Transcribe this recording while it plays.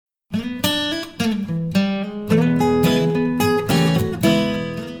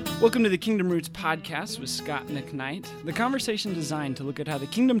Welcome to the Kingdom Roots podcast with Scott McKnight, the conversation designed to look at how the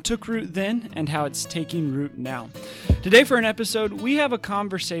kingdom took root then and how it's taking root now. Today for an episode, we have a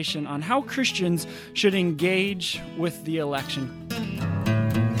conversation on how Christians should engage with the election.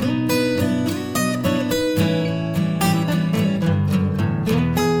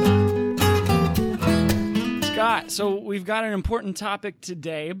 Scott, so we've got an important topic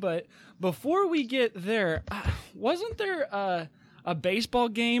today, but before we get there, wasn't there a baseball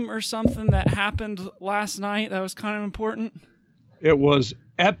game or something that happened last night that was kind of important? It was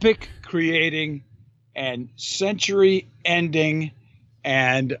epic creating and century ending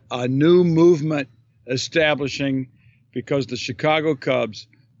and a new movement establishing because the Chicago Cubs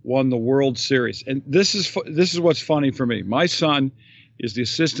won the World Series. And this is what's funny for me. My son is the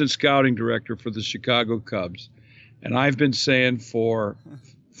assistant scouting director for the Chicago Cubs. And I've been saying for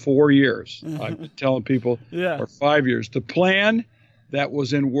 4 years, I've been telling people for 5 years, the plan that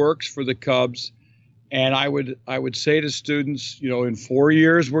was in works for the Cubs. And I would say to students, in 4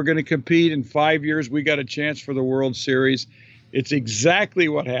 years, we're going to compete. In 5 years, we got a chance for the World Series. It's exactly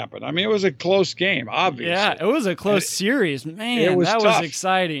what happened. I mean, it was a close game, obviously. Yeah, it was a close series. Man, was that tough. was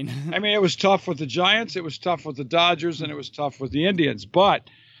exciting. I mean, it was tough with the Giants, it was tough with the Dodgers, and it was tough with the Indians. But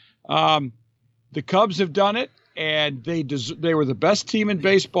the Cubs have done it, and they were the best team in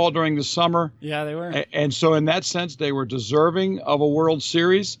baseball during the summer. Yeah, they were. And so in that sense, they were deserving of a World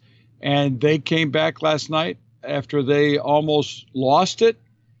Series, and they came back last night after they almost lost it.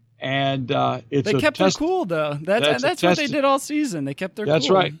 And they kept their cool, though. That's what they did all season. They kept their cool. That's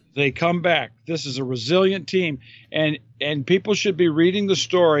right. They come back. This is a resilient team. And people should be reading the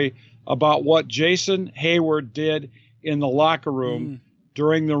story about what Jason Hayward did in the locker room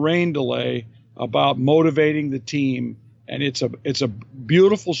during the rain delay about motivating the team. And it's a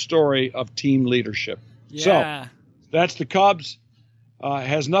beautiful story of team leadership. Yeah. So that's the Cubs.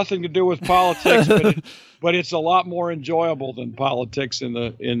 Has nothing to do with politics, but it's a lot more enjoyable than politics in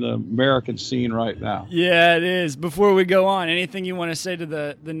the American scene right now. Yeah, it is. Before we go on, anything you want to say to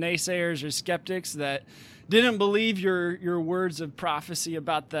the naysayers or skeptics that didn't believe your words of prophecy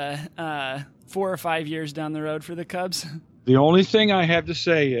about the 4 or 5 years down the road for the Cubs? The only thing I have to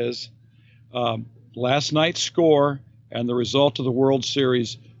say is last night's score and the result of the World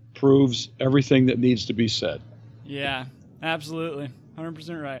Series proves everything that needs to be said. Yeah, absolutely.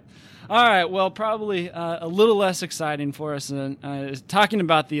 100% right. All right, well, probably a little less exciting for us than talking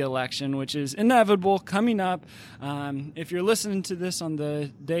about the election, which is inevitable, coming up. If you're listening to this on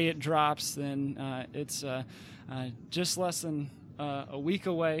the day it drops, then it's just less than a week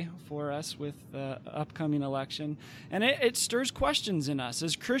away for us with the upcoming election. And it stirs questions in us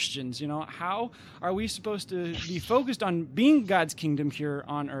as Christians. How are we supposed to be focused on being God's kingdom here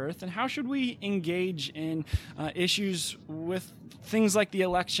on earth? And how should we engage in issues with things like the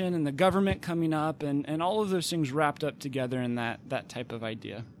election and the government coming up and all of those things wrapped up together in that type of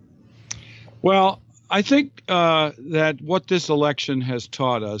idea? Well, I think that what this election has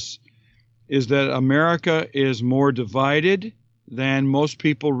taught us is that America is more divided than most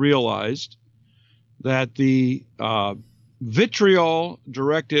people realized, that the vitriol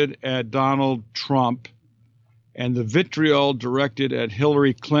directed at Donald Trump and the vitriol directed at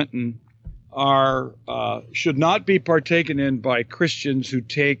Hillary Clinton should not be partaken in by Christians who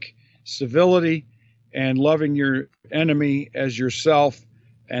take civility and loving your enemy as yourself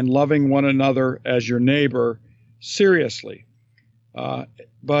and loving one another as your neighbor seriously.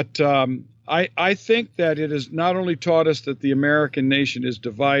 But I think that it has not only taught us that the American nation is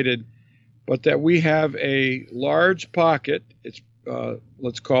divided, but that we have a large pocket,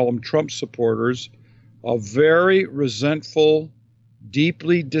 let's call them Trump supporters, of very resentful,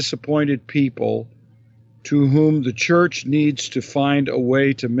 deeply disappointed people to whom the church needs to find a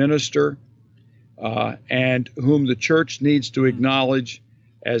way to minister and whom the church needs to acknowledge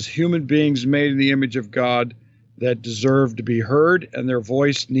as human beings made in the image of God that deserve to be heard, and their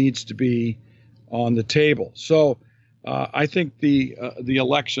voice needs to be on the table. So I think the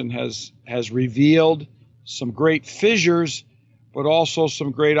election has revealed some great fissures, but also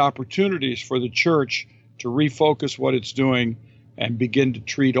some great opportunities for the church to refocus what it's doing and begin to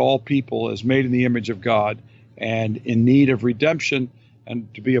treat all people as made in the image of God and in need of redemption,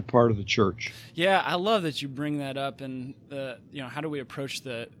 and to be a part of the church. Yeah, I love that you bring that up. And how do we approach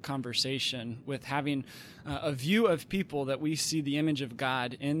the conversation with having a view of people that we see the image of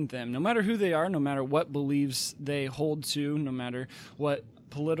God in them, no matter who they are, no matter what beliefs they hold to, no matter what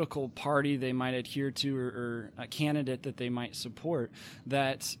political party they might adhere to or a candidate that they might support,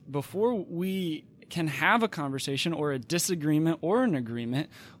 that before we can have a conversation or a disagreement or an agreement,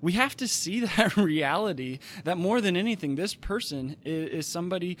 we have to see that reality that more than anything, this person is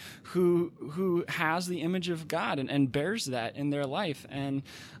somebody who has the image of God and bears that in their life. And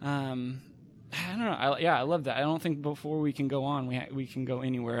I don't know. I love that. I don't think before we can go on, we can go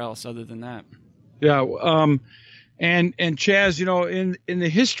anywhere else other than that. Yeah. And Chaz, in the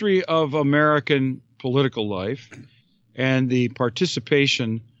history of American political life and the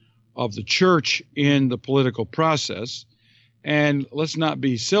participation of the church in the political process, and let's not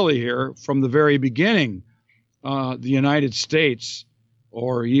be silly here, from the very beginning, the United States,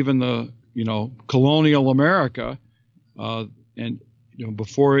 or even the colonial America, and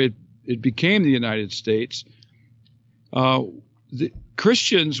before it became the United States, the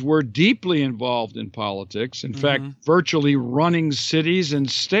Christians were deeply involved in politics. In fact, virtually running cities and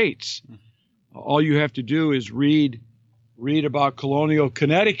states. All you have to do is read about colonial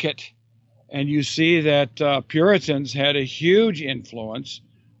Connecticut, and you see that Puritans had a huge influence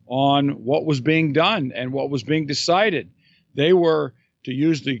on what was being done and what was being decided. They were, to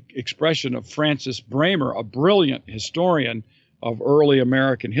use the expression of Francis Bramer, a brilliant historian of early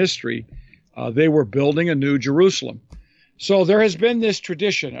American history, they were building a new Jerusalem. So there has been this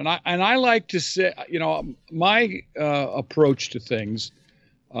tradition, and I like to say, my approach to things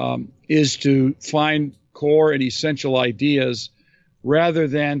is to find core and essential ideas rather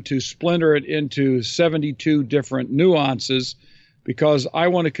than to splinter it into 72 different nuances, because I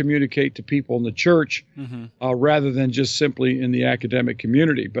want to communicate to people in the church rather than just simply in the academic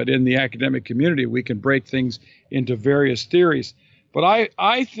community. But in the academic community, we can break things into various theories. But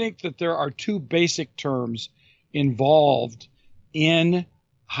I think that there are two basic terms involved in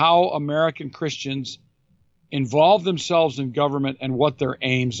how American Christians involve themselves in government and what their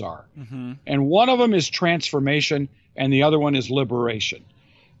aims are. And one of them is transformation, and the other one is liberation.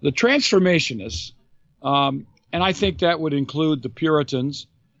 The transformationists, and I think that would include the Puritans,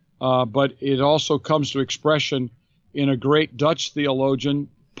 but it also comes to expression in a great Dutch theologian,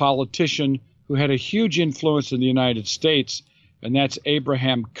 politician who had a huge influence in the United States, and that's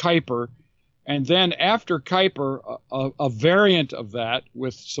Abraham Kuyper. And then after Kuyper, a variant of that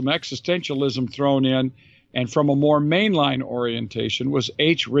with some existentialism thrown in and from a more mainline orientation was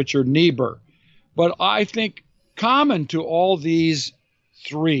H. Richard Niebuhr. But I think common to all these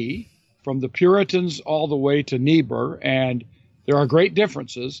three, from the Puritans all the way to Niebuhr, and there are great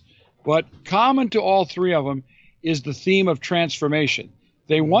differences, but common to all three of them is the theme of transformation.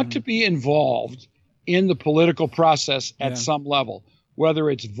 They want to be involved in the political process at some level, whether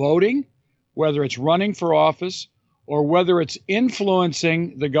it's voting, whether it's running for office, or whether it's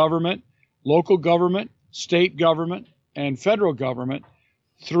influencing the government, local government, state government, and federal government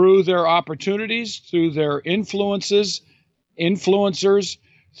through their opportunities, through their influencers,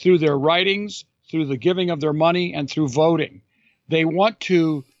 through their writings, through the giving of their money, and through voting. They want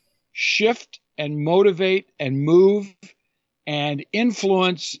to shift and motivate and move and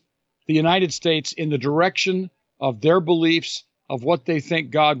influence the United States in the direction of their beliefs of what they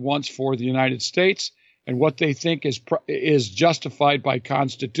think God wants for the United States and what they think is justified by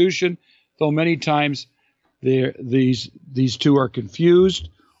Constitution, though many times these two are confused,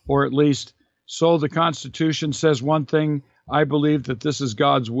 or at least so the Constitution says one thing, I believe that this is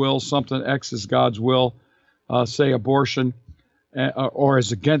God's will, something X is God's will, say abortion, or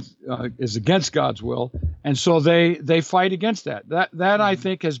is against God's will, and so they fight against that. That I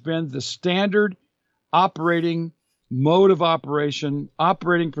think has been the standard operating mode of operation,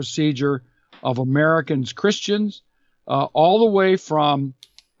 operating procedure of Americans, Christians, all the way from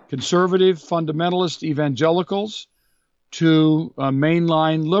conservative fundamentalist evangelicals to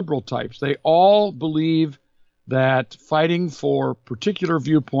mainline liberal types. They all believe that fighting for particular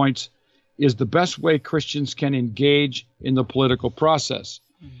viewpoints is the best way Christians can engage in the political process.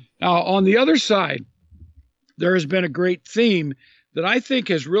 Now, on the other side, there has been a great theme that I think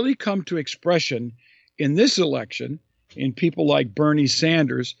has really come to expression in this election in people like Bernie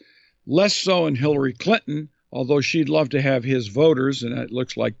Sanders, less so in Hillary Clinton, although she'd love to have his voters, and it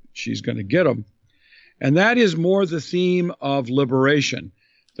looks like she's going to get them. And that is more the theme of liberation,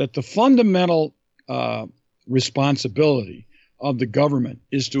 that the fundamental responsibility of the government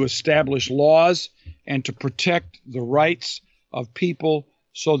is to establish laws and to protect the rights of people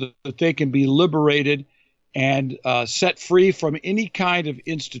so that they can be liberated and set free from any kind of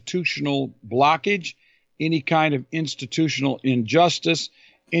institutional blockage, any kind of institutional injustice,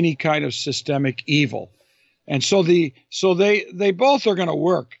 any kind of systemic evil. And so they both are going to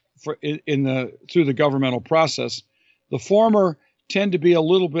work through the governmental process. The former tend to be a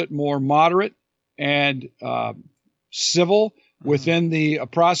little bit more moderate and civil within the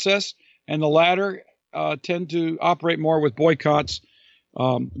process. and the latter tend to operate more with boycotts,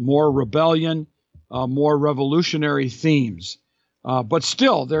 more rebellion, more revolutionary themes. But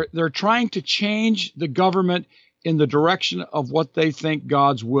still, they're trying to change the government in the direction of what they think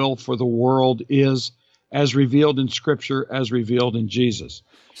God's will for the world is, as revealed in Scripture, as revealed in Jesus.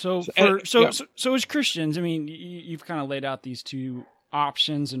 So as Christians, I mean, you've kind of laid out these two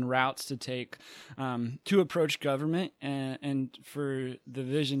options and routes to take to approach government, and for the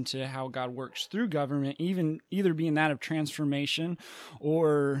vision to how God works through government, either being that of transformation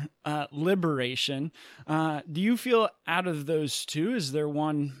or liberation. Do you feel out of those two, is there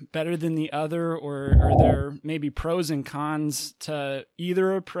one better than the other, or are there maybe pros and cons to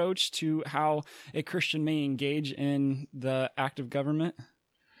either approach to how a Christian may engage in the act of government?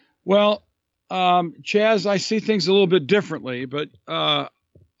 Well, Chaz, I see things a little bit differently, but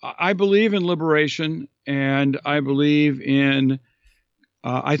I believe in liberation, and I believe in.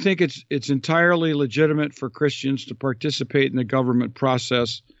 I think it's entirely legitimate for Christians to participate in the government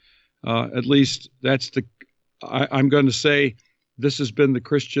process. At least that's I'm going to say this has been the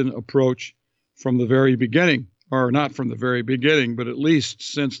Christian approach from the very beginning, or not from the very beginning, but at least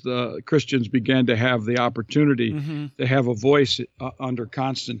since the Christians began to have the opportunity to have a voice under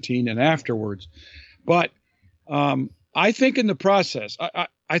Constantine and afterwards. But I think in the process,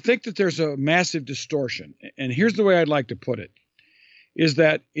 I think that there's a massive distortion. And here's the way I'd like to put it, is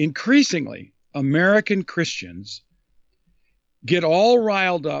that increasingly American Christians get all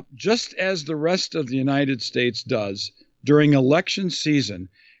riled up, just as the rest of the United States does during election season,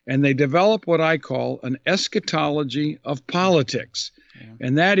 and they develop what I call an eschatology of politics. Yeah.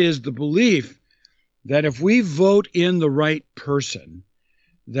 And that is the belief that if we vote in the right person,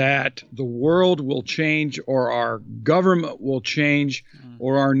 that the world will change, or our government will change,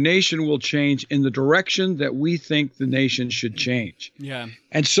 or our nation will change in the direction that we think the nation should change. Yeah.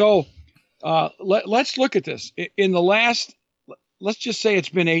 And so let's look at this. In the last, let's just say it's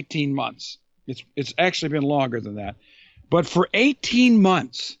been 18 months. It's actually been longer than that. But for 18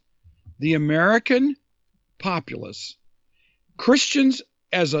 months, the American populace, Christians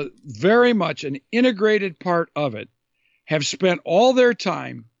as a very much an integrated part of it, have spent all their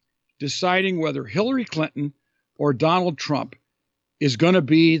time deciding whether Hillary Clinton or Donald Trump is going to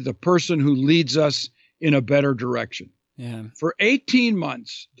be the person who leads us in a better direction. Yeah. For 18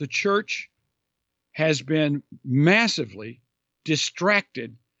 months, the church has been massively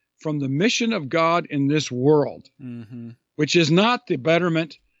distracted from the mission of God in this world, which is not the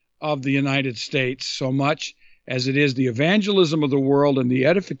betterment of the United States so much as it is the evangelism of the world and the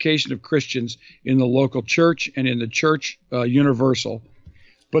edification of Christians in the local church and in the church universal.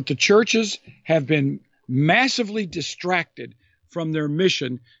 But the churches have been massively distracted from their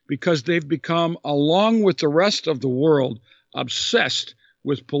mission because they've become, along with the rest of the world, obsessed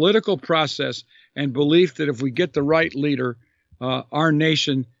with political process and belief that if we get the right leader, our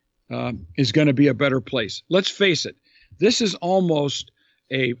nation is going to be a better place. Let's face it, this is almost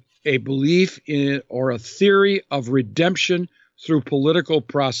a belief in or a theory of redemption through political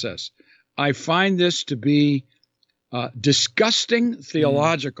process. I find this to be disgusting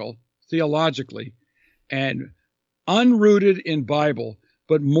theologically and unrooted in Bible,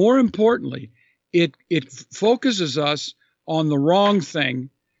 but more importantly, it focuses us on the wrong thing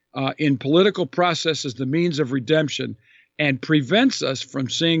in political process as the means of redemption, and prevents us from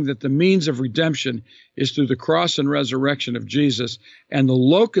seeing that the means of redemption is through the cross and resurrection of Jesus, and the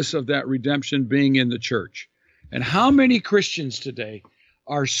locus of that redemption being in the church. And how many Christians today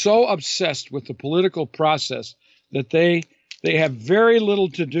are so obsessed with the political process that they have very little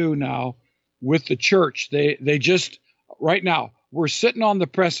to do now with the church. They just, right now, we're sitting on the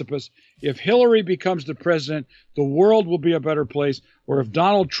precipice. If Hillary becomes the president, the world will be a better place. Or if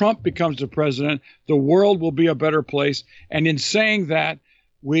Donald Trump becomes the president, the world will be a better place. And in saying that,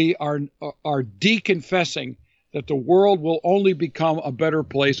 we are deconfessing that the world will only become a better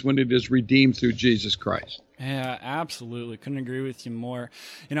place when it is redeemed through Jesus Christ. Yeah, absolutely. Couldn't agree with you more.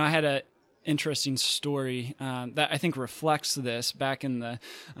 You know, I had a interesting story that I think reflects this back in the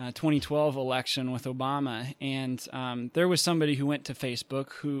 2012 election with Obama. And there was somebody who went to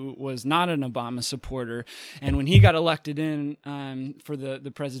Facebook who was not an Obama supporter. And when he got elected in for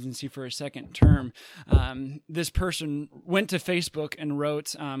the presidency for a second term, this person went to Facebook and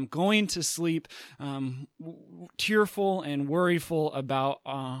wrote, going to sleep tearful and worryful about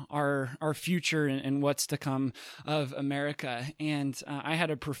our future and what's to come of America. And I had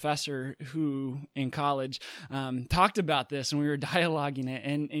a professor who in college talked about this, and we were dialoguing it,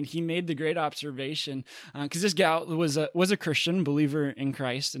 and he made the great observation, because this gal was a Christian believer in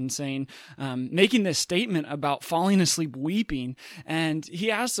Christ, and saying, making this statement about falling asleep weeping, and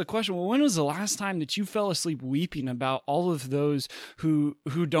he asked the question, well, when was the last time that you fell asleep weeping about all of those who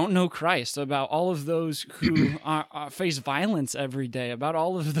don't know Christ, about all of those who face violence every day, about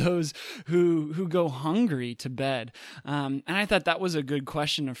all of those who go hungry to bed? And I thought that was a good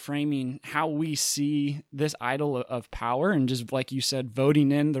question of framing how we see this idol of power, and just like you said,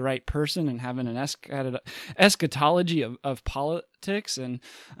 voting in the right person and having an eschatology of politics, and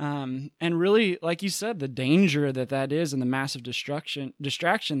really, like you said, the danger that is, and the massive distraction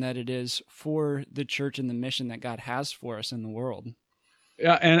that it is for the church and the mission that God has for us in the world.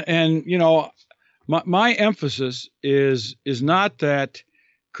 Yeah, and my emphasis is not that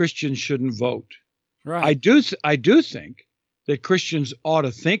Christians shouldn't vote. Right. I do think that Christians ought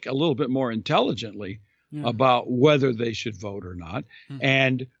to think a little bit more intelligently about whether they should vote or not,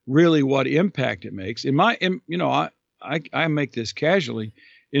 and really what impact it makes. I make this casually.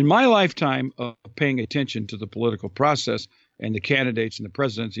 In my lifetime of paying attention to the political process and the candidates and the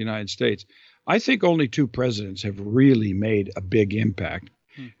presidents of the United States, I think only two presidents have really made a big impact,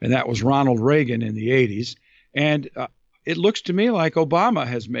 and that was Ronald Reagan in the 80s, and it looks to me like Obama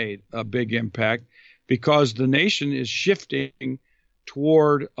has made a big impact, because the nation is shifting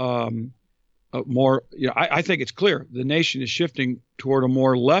toward more. I think it's clear the nation is shifting toward a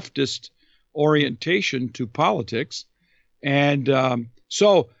more leftist orientation to politics, and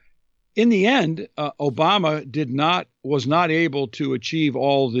so in the end, Obama was not able to achieve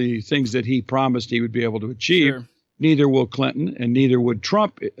all the things that he promised he would be able to achieve. Sure. Neither will Clinton, and neither would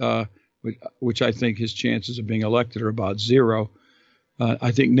Trump, which I think his chances of being elected are about zero.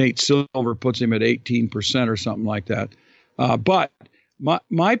 I think Nate Silver puts him at 18% or something like that. But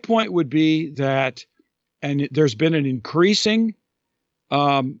my point would be that, and there's been an increasing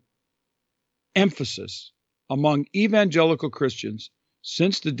emphasis among evangelical Christians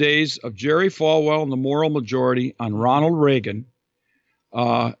since the days of Jerry Falwell and the Moral Majority on Ronald Reagan,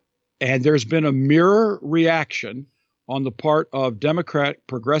 and there's been a mirror reaction on the part of Democrat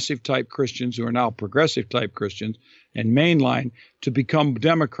progressive type Christians, who are now progressive type Christians and mainline, to become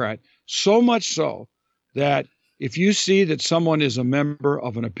Democrat. So much so that if you see that someone is a member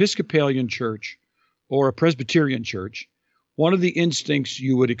of an Episcopalian church or a Presbyterian church, one of the instincts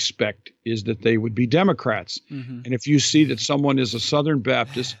you would expect is that they would be Democrats. Mm-hmm. And if you see that someone is a Southern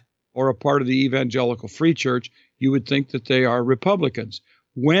Baptist or a part of the Evangelical Free Church, you would think that they are Republicans.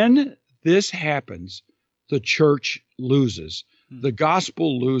 When this happens, the church loses, the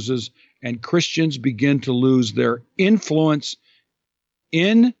gospel loses, and Christians begin to lose their influence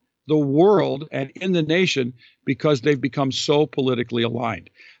in the world and in the nation because they've become so politically aligned.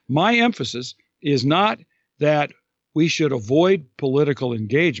 My emphasis is not that we should avoid political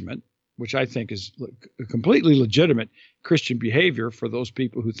engagement, which I think is completely legitimate Christian behavior for those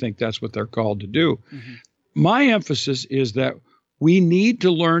people who think that's what they're called to do. Mm-hmm. My emphasis is that we need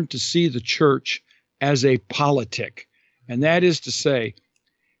to learn to see the church as a politic. And that is to say,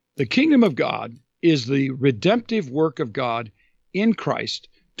 the kingdom of God is the redemptive work of God in Christ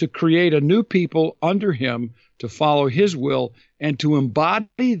to create a new people under him, to follow his will, and to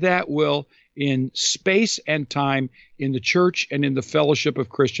embody that will in space and time in the church and in the fellowship of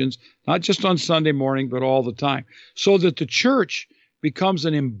Christians, not just on Sunday morning, but all the time, so that the church becomes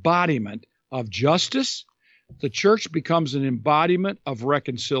an embodiment of justice. The church becomes an embodiment of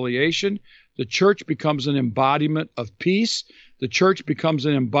reconciliation. The church becomes an embodiment of peace. The church becomes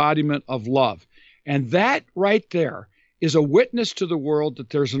an embodiment of love. And that right there is a witness to the world that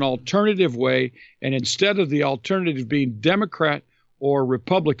there's an alternative way. And instead of the alternative being Democrat or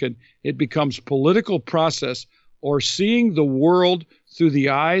Republican, it becomes political process, or seeing the world through the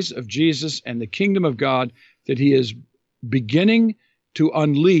eyes of Jesus and the kingdom of God that he is beginning to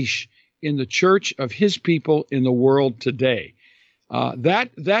unleash in the church of his people in the world today.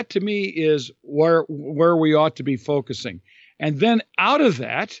 That to me is where we ought to be focusing. And then out of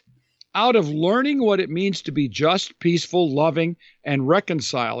that, out of learning what it means to be just, peaceful, loving, and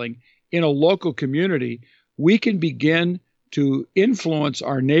reconciling in a local community, we can begin to influence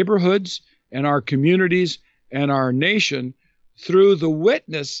our neighborhoods and our communities and our nation through the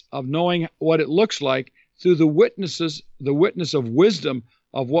witness of knowing what it looks like, through the witness of wisdom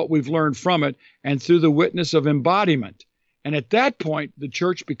of what we've learned from it, and through the witness of embodiment. And at that point, the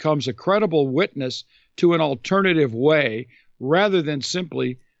church becomes a credible witness to an alternative way, rather than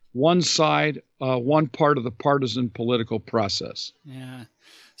simply one side, one part of the partisan political process. Yeah.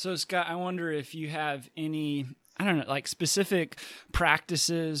 So, Scott, I wonder if you have any I don't know, like specific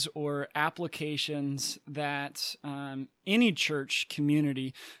practices or applications that any church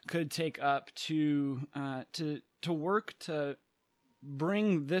community could take up to work to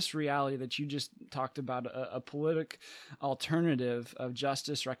bring this reality that you just talked about, a politic alternative of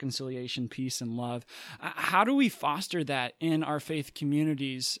justice, reconciliation, peace, and love. How do we foster that in our faith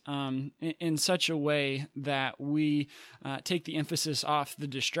communities in such a way that we take the emphasis off the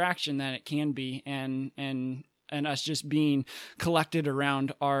distraction that it can be, and us just being collected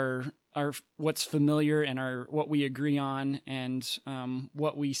around our what's familiar and what we agree on, and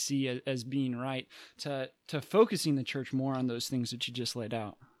what we see as being right, to focusing the church more on those things that you just laid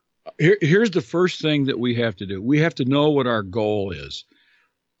out? Here's the first thing that we have to do. We have to know what our goal is.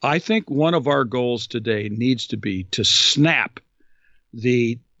 I think one of our goals today needs to be to snap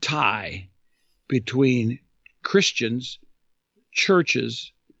the tie between Christians,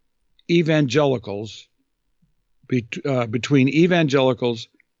 churches, evangelicals, between evangelicals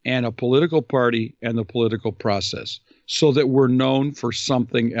and a political party and the political process, so that we're known for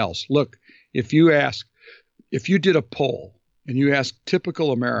something else. Look, if you did a poll and you ask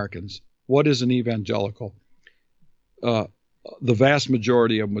typical Americans, what is an evangelical? The vast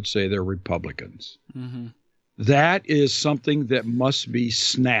majority of them would say they're Republicans. Mm-hmm. That is something that must be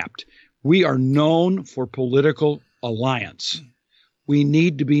snapped. We are known for political alliance. We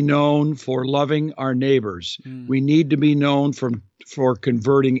need to be known for loving our neighbors. We need to be known for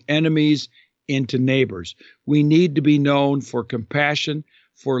converting enemies into neighbors. We need to be known for compassion,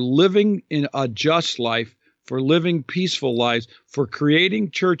 for living in a just life, for living peaceful lives, for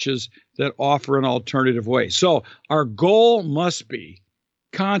creating churches that offer an alternative way. So our goal must be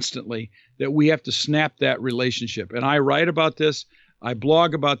constantly that we have to snap that relationship. And I write about this. I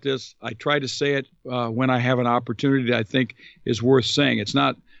blog about this. I try to say it when I have an opportunity that I think is worth saying. It's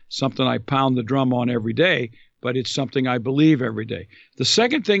not something I pound the drum on every day, but it's something I believe every day. The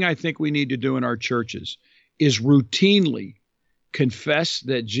second thing I think we need to do in our churches is routinely confess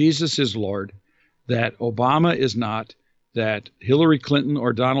that Jesus is Lord, that Obama is not, that Hillary Clinton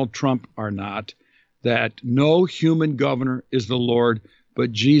or Donald Trump are not, that no human governor is the Lord,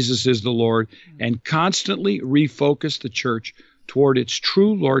 but Jesus is the Lord, and constantly refocus the church toward its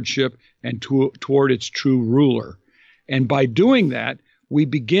true lordship and toward its true ruler. And by doing that, we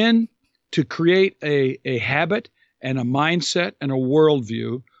begin to create a habit and a mindset and a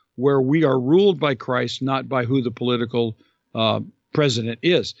worldview where we are ruled by Christ, not by who the political president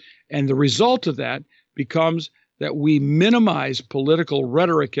is. And the result of that becomes that we minimize political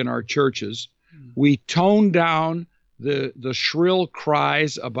rhetoric in our churches. We tone down the shrill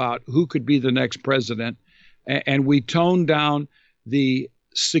cries about who could be the next president, and we tone down the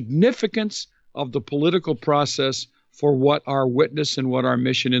significance of the political process for what our witness and what our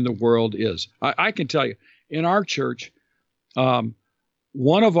mission in the world is. I can tell you, in our church,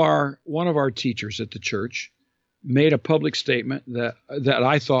 one of our teachers at the church made a public statement that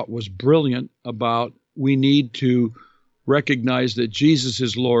I thought was brilliant about we need to recognize that Jesus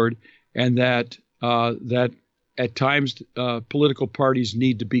is Lord, and that at times political parties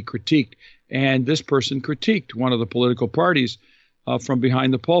need to be critiqued. And this person critiqued one of the political parties from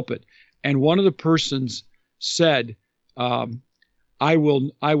behind the pulpit. And one of the persons said, I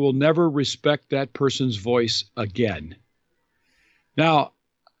will never respect that person's voice again. Now,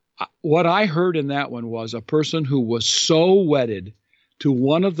 what I heard in that one was a person who was so wedded to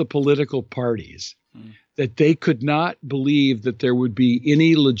one of the political parties that they could not believe that there would be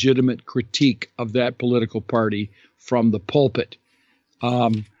any legitimate critique of that political party from the pulpit.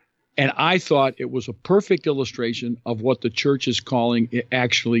 And I thought it was a perfect illustration of what the church is calling it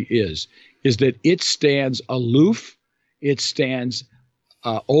actually is that it stands aloof, it stands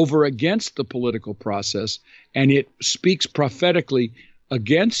over against the political process, and it speaks prophetically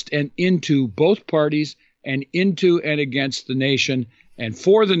against and into both parties, and into and against the nation, and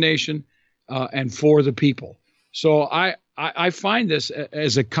for the nation, and for the people. So I find this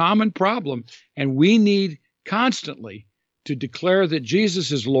as a common problem, and we need constantly to declare that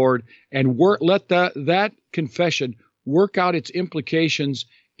Jesus is Lord, and let that confession work out its implications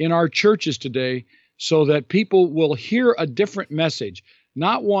in our churches today, so that people will hear a different message,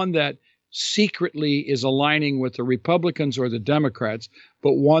 not one that secretly is aligning with the Republicans or the Democrats,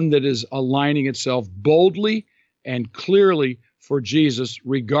 but one that is aligning itself boldly and clearly for Jesus,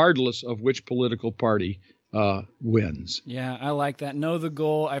 regardless of which political party wins. Yeah, I like that. Know the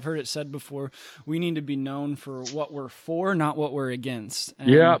goal. I've heard it said before. We need to be known for what we're for, not what we're against. And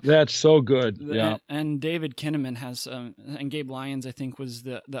yeah, that's so good. Yeah, and David Kinnaman has, and Gabe Lyons, I think, was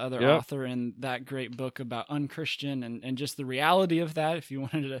the other Yep. author in that great book about unchristian and just the reality of that. If you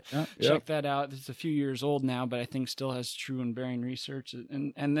wanted to check that out, it's a few years old now, but I think still has true and bearing research.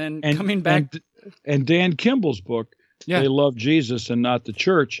 And then coming back, and Dan Kimball's book. Yeah. They love Jesus and not the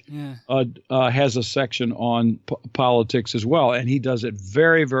church, has a section on politics as well. And he does it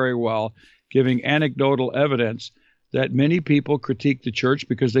very, very well, giving anecdotal evidence that many people critique the church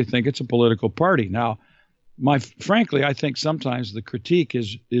because they think it's a political party. Now, frankly, I think sometimes the critique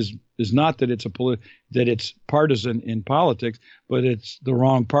is not that it's that it's partisan in politics, but it's the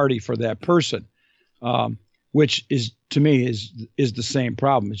wrong party for that person, which is, to me, is the same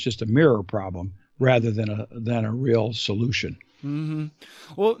problem. It's just a mirror problem, rather than a real solution. Mm-hmm.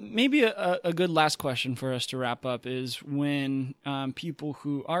 Well, maybe a good last question for us to wrap up is when people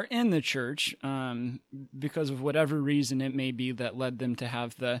who are in the church, because of whatever reason it may be that led them to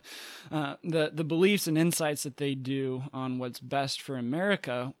have the beliefs and insights that they do on what's best for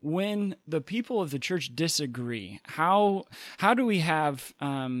America, when the people of the church disagree, how do we have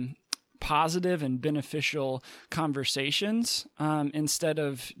positive and beneficial conversations instead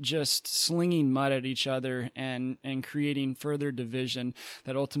of just slinging mud at each other and creating further division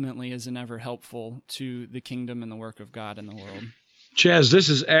that ultimately isn't ever helpful to the kingdom and the work of God in the world? Chaz, this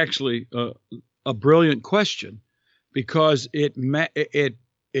is actually a brilliant question because it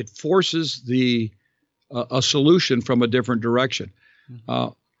forces a solution from a different direction.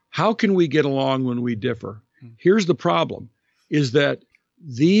 How can we get along when we differ? Here's the problem, is that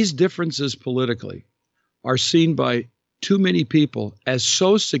these differences politically are seen by too many people as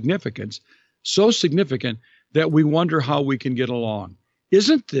so significant that we wonder how we can get along.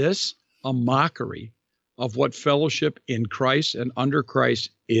 Isn't this a mockery of what fellowship in Christ and under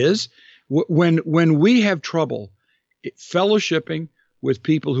Christ is? When we have trouble fellowshipping with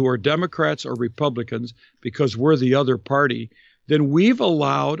people who are Democrats or Republicans because we're the other party, then we've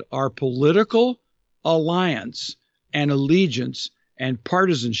allowed our political alliance and allegiance and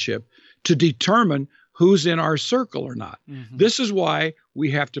partisanship to determine who's in our circle or not. Mm-hmm. This is why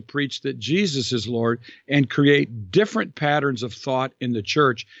we have to preach that Jesus is Lord and create different patterns of thought in the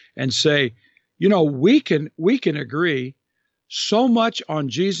church and say, we can agree so much on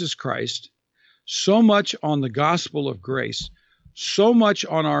Jesus Christ, so much on the gospel of grace, so much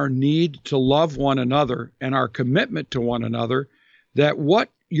on our need to love one another and our commitment to one another, that what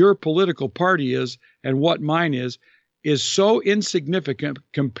your political party is and what mine is so insignificant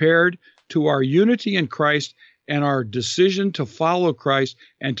compared to our unity in Christ and our decision to follow Christ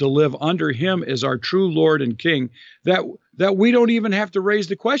and to live under him as our true Lord and King, that we don't even have to raise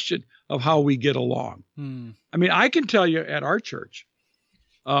the question of how we get along. I mean, I can tell you at our church,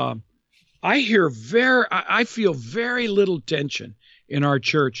 I feel very little tension in our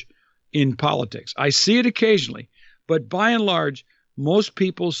church in politics. I see it occasionally, but by and large, most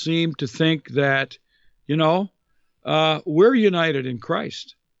people seem to think that, we're united in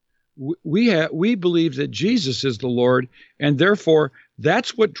Christ. We believe that Jesus is the Lord, and therefore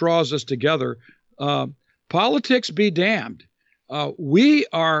that's what draws us together. Politics be damned. We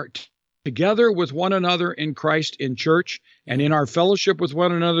are together with one another in Christ in church and in our fellowship with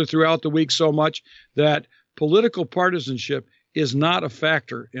one another throughout the week so much that political partisanship is not a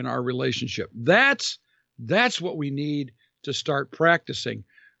factor in our relationship. That's what we need to start practicing.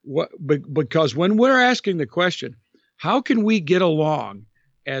 Because when we're asking the question, how can we get along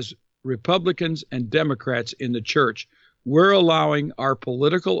as Republicans and Democrats in the church, we're allowing our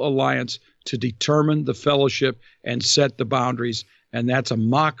political alliance to determine the fellowship and set the boundaries, and that's a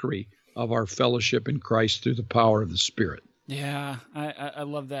mockery of our fellowship in Christ through the power of the Spirit. Yeah, I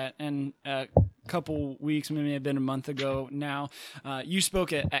love that. And a couple weeks, maybe a month ago now, you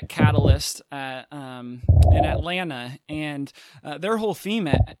spoke at Catalyst in Atlanta, and their whole theme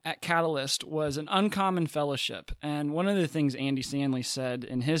at Catalyst was an uncommon fellowship. And one of the things Andy Stanley said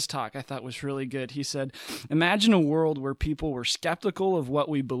in his talk I thought was really good. He said, imagine a world where people were skeptical of what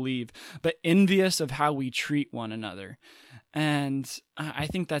we believe, but envious of how we treat one another. And I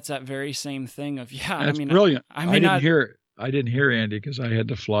think that's that very same thing of, that's brilliant. I didn't hear Andy because I had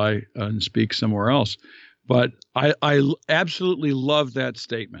to fly and speak somewhere else. But I absolutely love that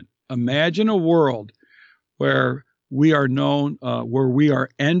statement. Imagine a world where we are known, where we are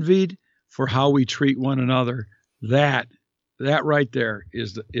envied for how we treat one another. That right there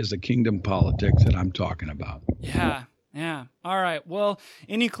is the kingdom politics that I'm talking about. Yeah. Yeah. All right. Well,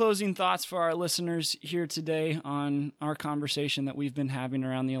 any closing thoughts for our listeners here today on our conversation that we've been having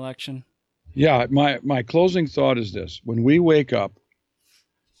around the election? Yeah, my closing thought is this. When we wake up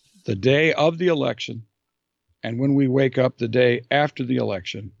the day of the election and when we wake up the day after the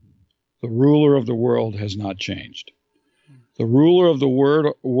election, the ruler of the world has not changed. The ruler of the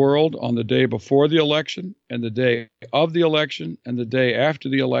world on the day before the election and the day of the election and the day after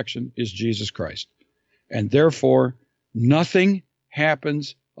the election is Jesus Christ. And therefore, nothing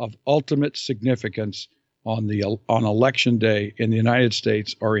happens of ultimate significance on election day in the United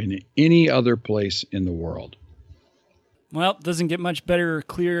States or in any other place in the world. Well, it doesn't get much better or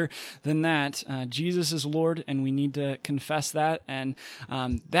clearer than that. Jesus is Lord, and we need to confess that. And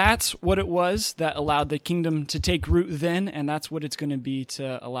that's what it was that allowed the kingdom to take root then, and that's what it's going to be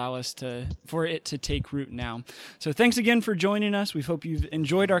to allow us for it to take root now. So thanks again for joining us. We hope you've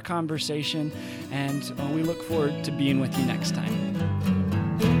enjoyed our conversation, and we look forward to being with you next time.